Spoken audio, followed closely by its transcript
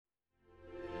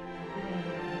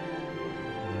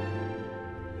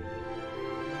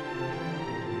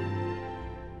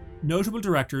Notable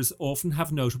directors often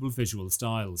have notable visual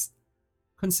styles.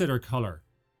 Consider colour.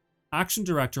 Action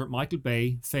director Michael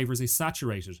Bay favours a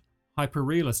saturated,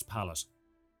 hyper-realist palette,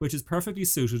 which is perfectly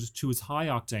suited to his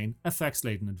high-octane,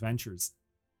 effects-laden adventures.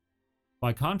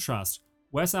 By contrast,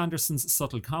 Wes Anderson's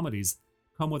subtle comedies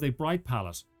come with a bright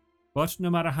palette, but no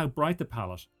matter how bright the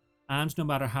palette, and no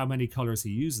matter how many colours he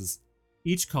uses,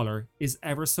 each colour is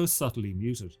ever so subtly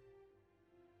muted.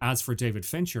 As for David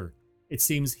Fincher, it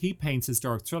seems he paints his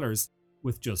dark thrillers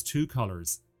with just two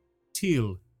colours,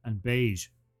 teal and beige.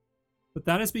 But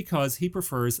that is because he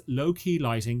prefers low-key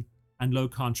lighting and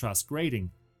low-contrast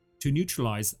grading to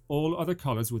neutralise all other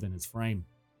colours within his frame.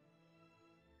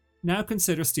 Now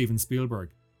consider Steven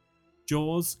Spielberg.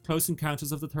 Jaws, Close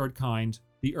Encounters of the Third Kind,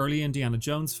 the early Indiana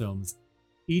Jones films,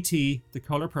 E.T., The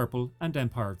Colour Purple and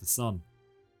Empire of the Sun.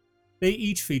 They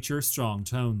each feature strong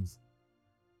tones.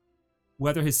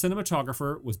 Whether his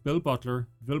cinematographer was Bill Butler,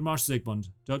 Vilmos Zsigmond,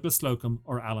 Douglas Slocum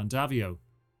or Alan Davio,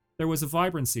 there was a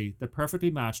vibrancy that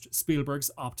perfectly matched Spielberg's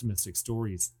optimistic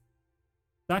stories.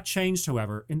 That changed,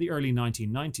 however, in the early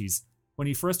 1990s when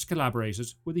he first collaborated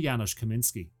with Janusz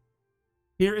Kaminski.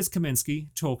 Here is Kaminski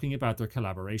talking about their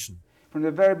collaboration. From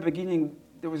the very beginning,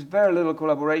 there was very little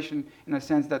collaboration in a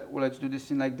sense that, well, let's do this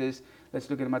scene like this, let's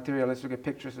look at material, let's look at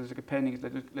pictures, let's look at paintings,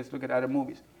 let's look at other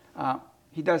movies.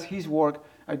 He does his work,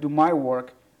 I do my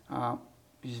work.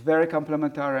 He's very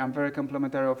complimentary, I'm very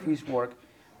complimentary of his work.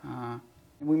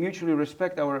 We mutually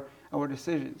respect our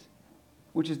decisions,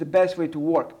 which is the best way to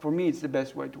work. For me, it's the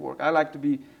best way to work. I like to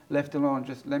be left alone,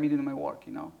 just let me do my work,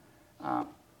 you know.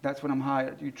 That's when I'm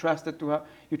hired. You trusted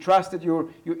your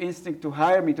instinct to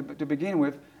hire me to begin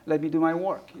with, let me do my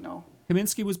work, you know.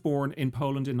 Kaminski was born in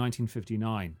Poland in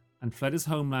 1959 and fled his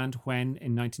homeland when,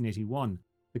 in 1981,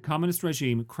 the communist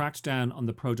regime cracked down on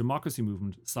the pro-democracy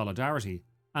movement Solidarity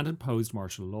and imposed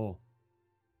martial law.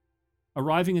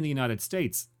 Arriving in the United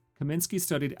States, Kaminski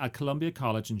studied at Columbia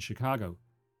College in Chicago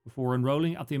before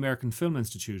enrolling at the American Film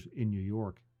Institute in New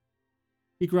York.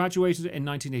 He graduated in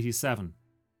 1987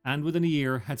 and within a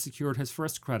year had secured his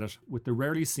first credit with the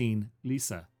rarely seen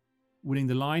Lisa, winning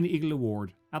the Lion Eagle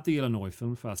Award at the Illinois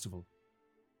Film Festival.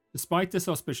 Despite this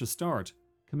auspicious start,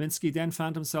 Kaminski then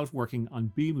found himself working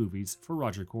on B-movies for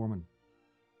Roger Corman.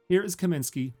 Here is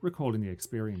Kaminski recalling the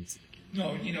experience.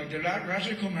 No, you know, the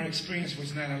Roger Corman experience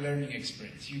was not a learning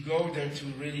experience. You go there to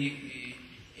really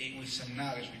with some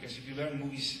knowledge, because if you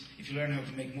learn how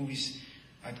to make movies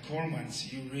at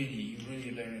Corman's, you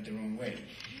really learn it the wrong way.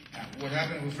 What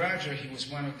happened with Roger, he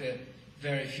was one of the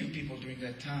very few people during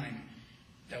that time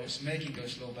that was making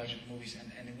those low-budget movies,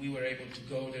 and we were able to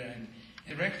go there, and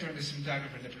the director and the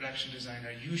cinematographer and the production designer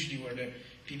usually were the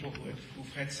people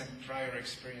who've had some prior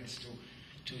experience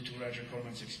to Roger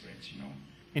Corman's experience, you know.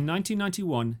 In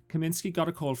 1991, Kaminski got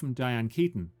a call from Diane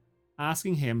Keaton,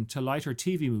 asking him to light her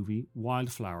TV movie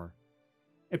Wildflower.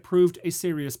 It proved a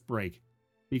serious break,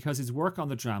 because his work on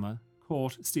the drama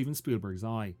caught Steven Spielberg's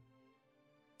eye.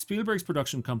 Spielberg's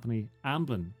production company,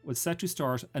 Amblin, was set to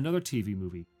start another TV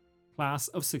movie, Class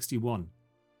of 61.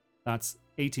 That's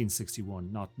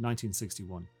 1861, not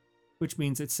 1961, which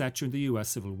means it's set during the US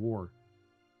Civil War.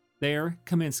 There,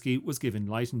 Kaminski was given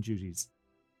lighting duties.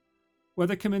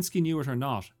 Whether Kaminski knew it or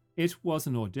not, it was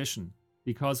an audition,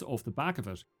 because off the back of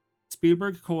it,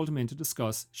 Spielberg called him in to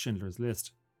discuss Schindler's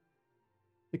List.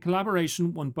 The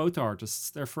collaboration won both artists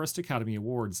their first Academy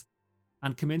Awards,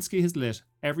 and Kaminski has lit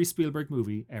every Spielberg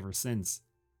movie ever since.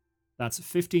 That's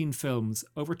 15 films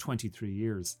over 23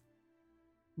 years.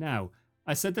 Now,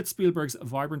 I said that Spielberg's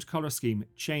vibrant colour scheme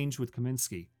changed with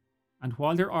Kaminski, and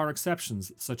while there are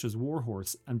exceptions such as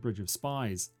Warhorse and Bridge of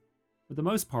Spies, for the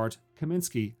most part,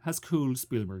 Kaminski has cooled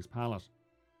Spielberg's palette.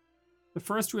 The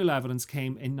first real evidence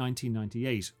came in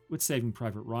 1998 with Saving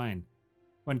Private Ryan,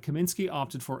 when Kaminski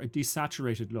opted for a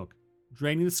desaturated look,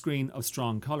 draining the screen of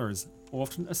strong colours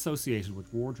often associated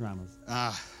with war dramas.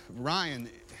 Ryan...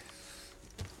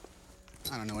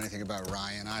 I don't know anything about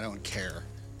Ryan. I don't care.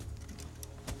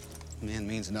 Man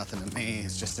means nothing to me.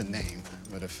 It's just a name.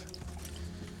 But if...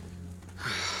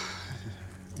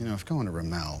 You know, if going to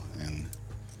Ramel and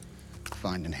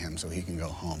finding him so he can go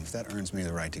home, if that earns me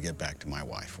the right to get back to my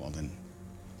wife, well,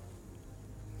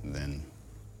 then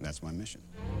that's my mission.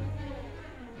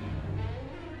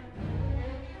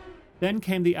 Then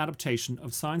came the adaptation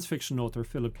of science fiction author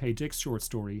Philip K. Dick's short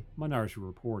story, Minority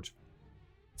Report.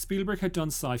 Spielberg had done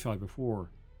sci-fi before,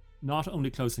 not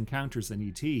only Close Encounters and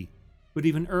E.T., but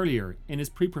even earlier in his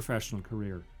pre-professional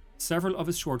career. Several of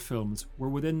his short films were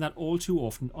within that all too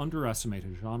often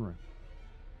underestimated genre.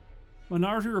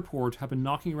 Minority Report had been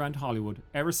knocking around Hollywood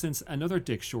ever since another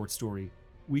Dick short story,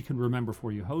 We Can Remember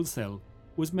For You Wholesale,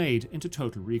 was made into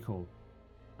Total Recall.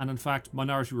 and in fact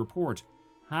Minority Report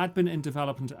had been in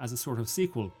development as a sort of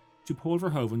sequel to Paul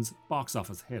Verhoeven's box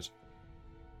office hit.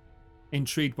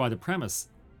 Intrigued by the premise,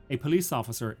 a police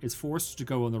officer is forced to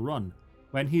go on the run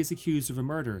when he is accused of a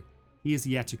murder he is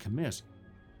yet to commit.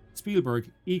 Spielberg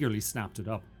eagerly snapped it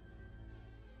up.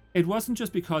 It wasn't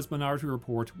just because Minority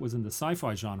Report was in the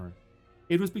sci-fi genre,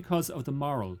 it was because of the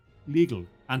moral, legal,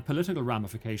 and political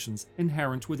ramifications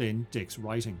inherent within Dick's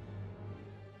writing.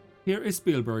 Here is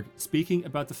Spielberg speaking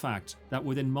about the fact that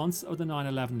within months of the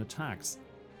 9/11 attacks,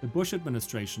 the Bush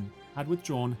administration had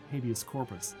withdrawn habeas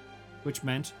corpus, which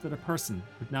meant that a person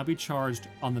could now be charged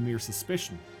on the mere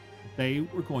suspicion that they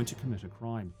were going to commit a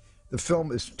crime. The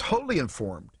film is totally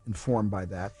informed by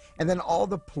that. And then all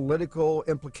the political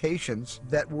implications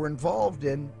that were involved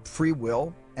in free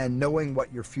will and knowing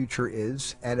what your future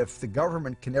is. And if the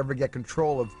government can ever get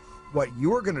control of what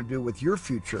you're going to do with your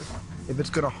future, if it's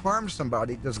going to harm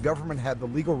somebody, does government have the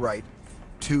legal right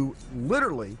to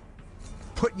literally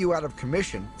put you out of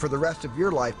commission for the rest of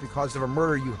your life because of a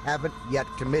murder you haven't yet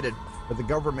committed, but the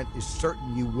government is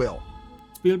certain you will?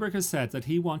 Spielberg has said that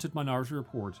he wanted Minority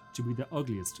Report to be the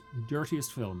ugliest,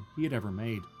 dirtiest film he had ever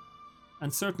made.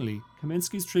 And certainly,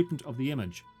 Kaminski's treatment of the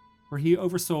image, where he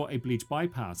oversaw a bleach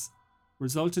bypass,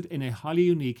 resulted in a highly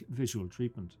unique visual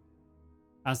treatment.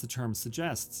 As the term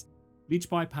suggests, bleach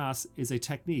bypass is a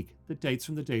technique that dates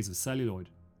from the days of celluloid,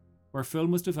 where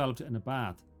film was developed in a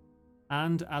bath,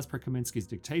 and as per Kaminski's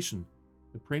dictation,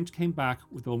 the print came back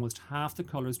with almost half the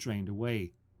colours drained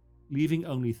away, leaving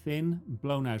only thin,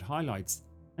 blown-out highlights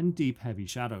and deep, heavy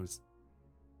shadows.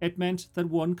 It meant that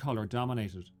one colour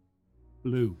dominated: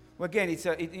 blue. Well, again, it's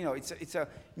a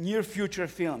near future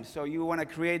film, so you want to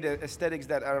create aesthetics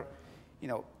that are,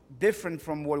 different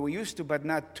from what we used to, but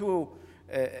not too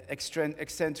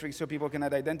eccentric, so people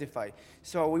cannot identify.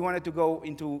 So we wanted to go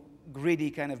into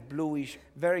gritty, kind of bluish,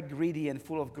 very gritty and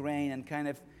full of grain, and kind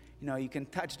of, you can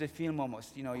touch the film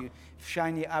almost.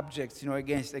 Shiny objects,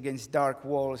 against dark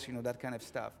walls, that kind of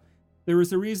stuff. There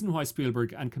is a reason why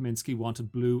Spielberg and Kaminski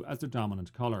wanted blue as their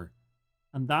dominant colour,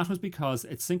 and that was because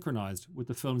it synchronised with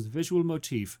the film's visual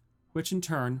motif, which in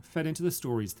turn fed into the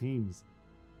story's themes.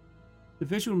 The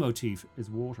visual motif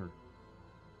is water.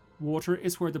 Water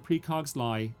is where the precogs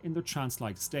lie in their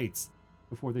trance-like states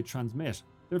before they transmit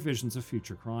their visions of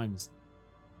future crimes.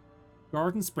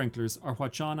 Garden sprinklers are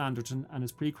what John Anderton and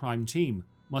his pre-crime team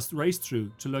must race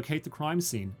through to locate the crime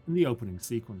scene in the opening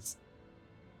sequence.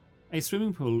 A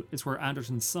swimming pool is where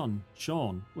Anderton's son,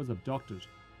 Sean, was abducted.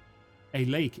 A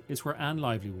lake is where Anne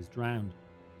Lively was drowned.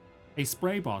 A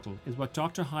spray bottle is what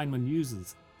Dr. Heinemann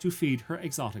uses to feed her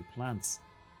exotic plants.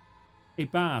 A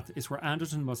bath is where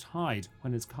Anderton must hide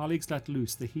when his colleagues let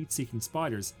loose the heat-seeking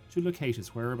spiders to locate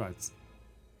his whereabouts.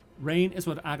 Rain is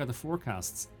what Agatha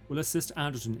forecasts will assist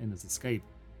Anderton in his escape.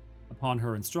 Upon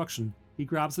her instruction, he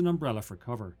grabs an umbrella for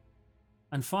cover.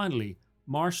 And finally,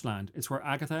 marshland is where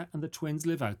Agatha and the twins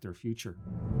live out their future.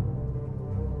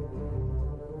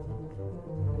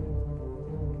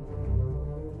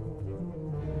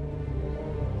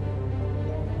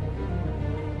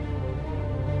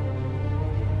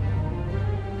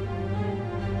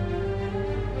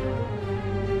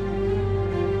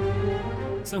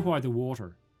 So why the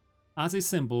water? As a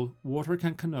symbol, water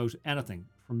can connote anything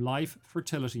from life,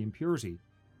 fertility and purity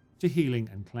to healing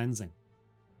and cleansing.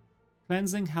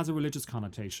 Cleansing has a religious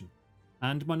connotation,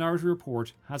 and Minority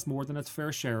Report has more than its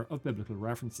fair share of biblical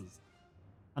references.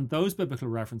 And those biblical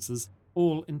references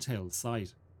all entail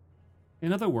sight.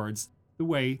 In other words, the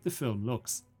way the film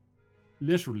looks.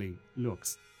 Literally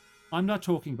looks. I'm not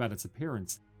talking about its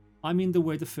appearance, I mean the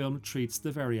way the film treats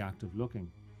the very act of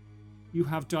looking. You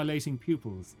have dilating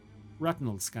pupils,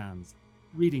 retinal scans,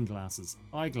 reading glasses,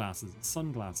 eyeglasses,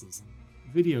 sunglasses,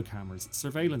 video cameras,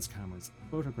 surveillance cameras,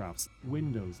 photographs,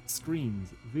 windows,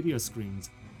 screens, video screens,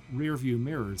 rear view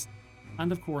mirrors,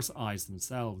 and of course eyes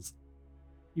themselves.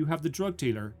 You have the drug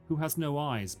dealer who has no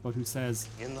eyes but who says,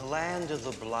 "In the land of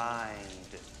the blind,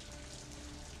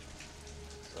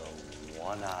 the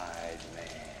one-eyed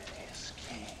man is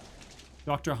king."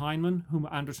 Dr. Heinemann, whom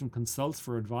Anderton consults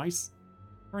for advice,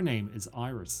 her name is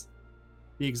Iris.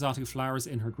 The exotic flowers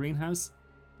in her greenhouse,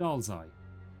 doll's eye.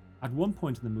 At one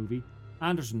point in the movie,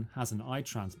 Anderton has an eye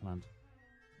transplant.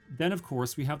 Then of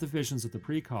course we have the visions of the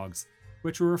precogs,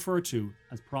 which are referred to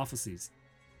as prophecies.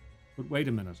 But wait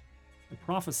a minute, a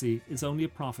prophecy is only a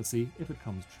prophecy if it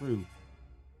comes true.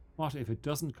 What if it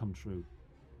doesn't come true?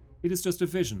 It is just a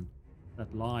vision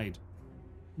that lied.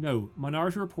 No,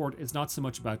 Minority Report is not so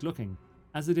much about looking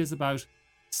as it is about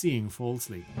seeing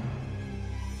falsely.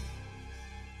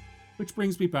 Which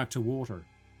brings me back to water.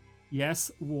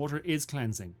 Yes, water is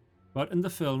cleansing, But in the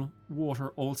film, water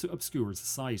also obscures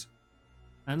sight.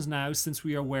 And now, since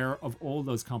we are aware of all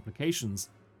those complications,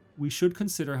 we should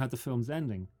consider how the film's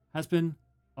ending has been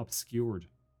obscured.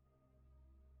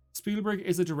 Spielberg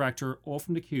is a director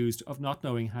often accused of not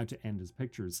knowing how to end his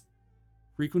pictures,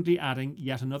 frequently adding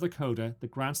yet another coda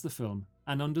that grants the film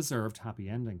an undeserved happy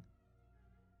ending.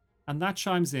 And that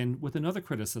chimes in with another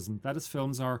criticism that his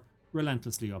films are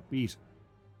relentlessly upbeat,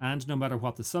 and no matter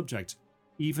what the subject,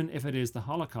 even if it is the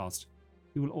Holocaust,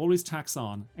 he will always tax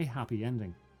on a happy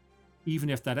ending, even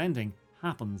if that ending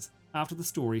happens after the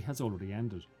story has already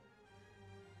ended.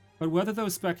 But whether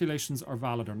those speculations are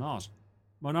valid or not,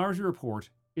 Minority Report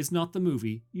is not the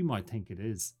movie you might think it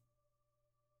is.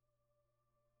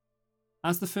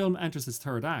 As the film enters its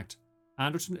third act,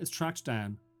 Anderton is tracked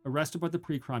down, arrested by the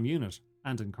pre-crime unit,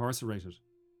 and incarcerated.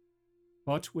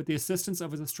 But with the assistance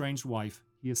of his estranged wife,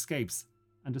 he escapes,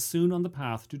 and is soon on the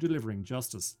path to delivering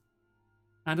justice.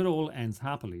 And it all ends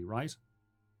happily, right?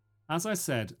 As I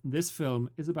said, this film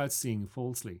is about seeing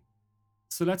falsely.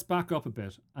 So let's back up a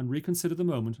bit and reconsider the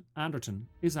moment Anderton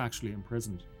is actually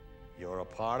imprisoned. You're a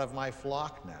part of my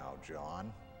flock now,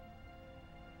 John.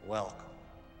 Welcome.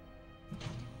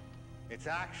 It's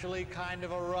actually kind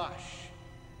of a rush.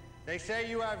 They say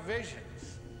you have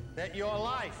visions, that your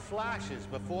life flashes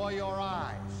before your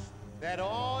eyes, that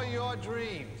all your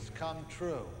dreams come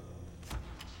true.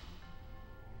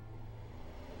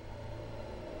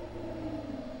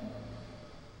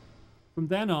 From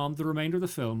then on, the remainder of the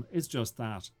film is just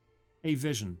that. A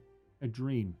vision, a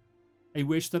dream, a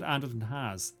wish that Anderton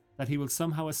has, that he will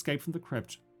somehow escape from the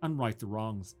crypt and right the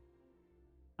wrongs.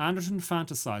 Anderton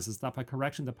fantasizes that by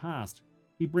correcting the past,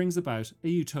 he brings about a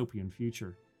utopian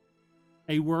future.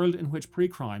 A world in which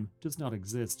pre-crime does not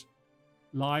exist.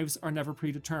 Lives are never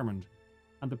predetermined,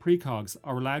 and the precogs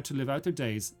are allowed to live out their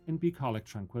days in bucolic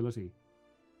tranquility.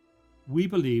 We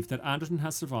believe that Anderton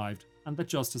has survived and that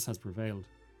justice has prevailed.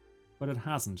 But it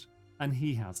hasn't, and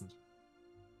he hasn't.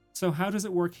 So how does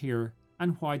it work here,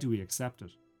 and why do we accept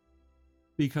it?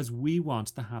 Because we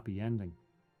want the happy ending.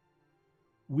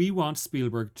 We want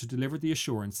Spielberg to deliver the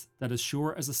assurance that as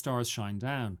sure as the stars shine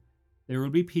down, there will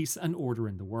be peace and order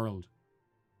in the world.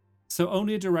 So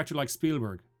only a director like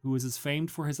Spielberg, who is as famed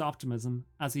for his optimism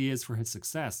as he is for his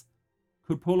success,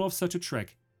 could pull off such a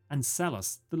trick and sell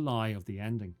us the lie of the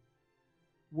ending.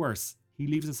 Worse, he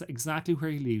leaves us exactly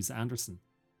where he leaves Anderson.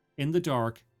 In the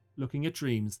dark, looking at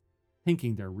dreams,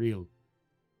 thinking they're real,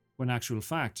 when actual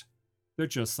fact, they're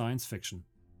just science fiction.